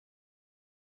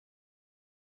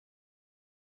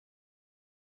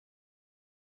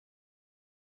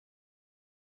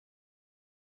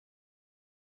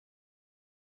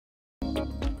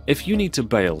If you need to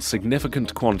bale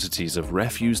significant quantities of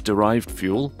refuse-derived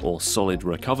fuel or solid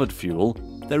recovered fuel,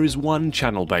 there is one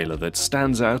channel baler that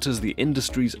stands out as the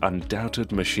industry's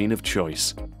undoubted machine of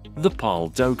choice, the PAAL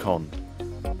Dokon.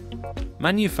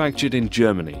 Manufactured in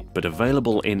Germany but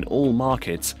available in all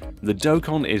markets, the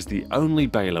Dokon is the only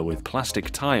baler with plastic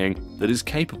tying that is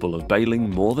capable of baling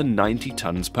more than 90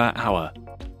 tons per hour.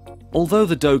 Although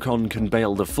the Dokon can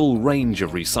bale the full range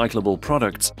of recyclable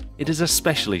products, it is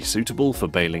especially suitable for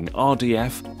baling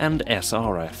RDF and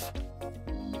SRF.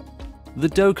 The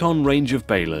Dokon range of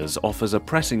balers offers a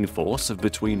pressing force of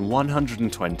between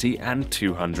 120 and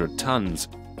 200 tons,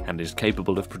 and is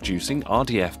capable of producing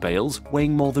RDF bales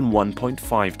weighing more than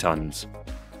 1.5 tons.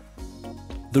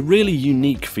 The really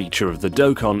unique feature of the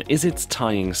Dokon is its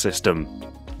tying system.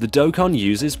 The Dokon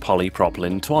uses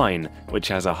polypropylene twine, which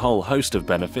has a whole host of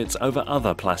benefits over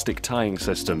other plastic tying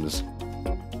systems.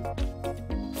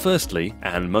 Firstly,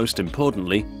 and most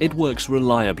importantly, it works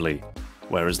reliably,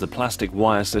 whereas the plastic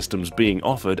wire systems being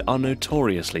offered are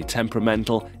notoriously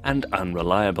temperamental and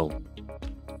unreliable.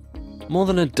 More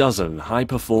than a dozen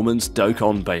high-performance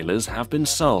Dokon balers have been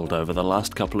sold over the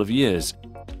last couple of years,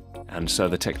 and so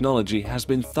the technology has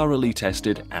been thoroughly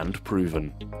tested and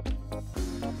proven.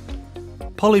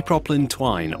 Polypropylene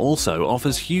twine also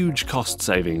offers huge cost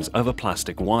savings over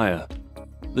plastic wire.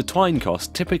 The twine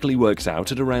cost typically works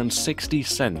out at around 60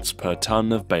 cents per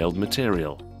ton of baled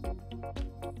material.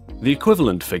 The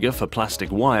equivalent figure for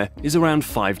plastic wire is around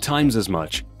 5 times as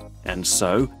much, and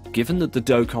so, given that the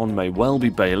Dokon may well be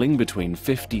baling between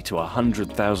 50 to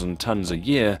 100,000 tons a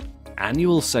year,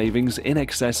 annual savings in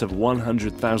excess of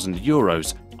 100,000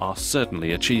 euros are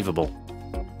certainly achievable.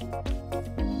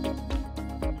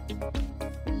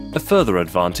 A further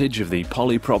advantage of the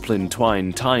polypropylene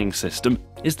twine tying system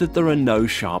is that there are no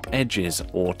sharp edges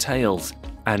or tails,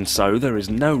 and so there is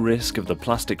no risk of the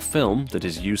plastic film that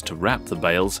is used to wrap the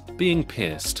bales being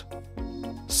pierced.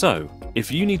 So,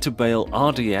 if you need to bale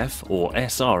RDF or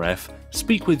SRF,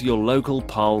 speak with your local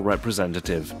PAAL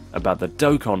representative about the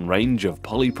Dokon range of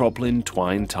polypropylene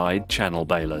twine-tied channel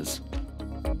balers.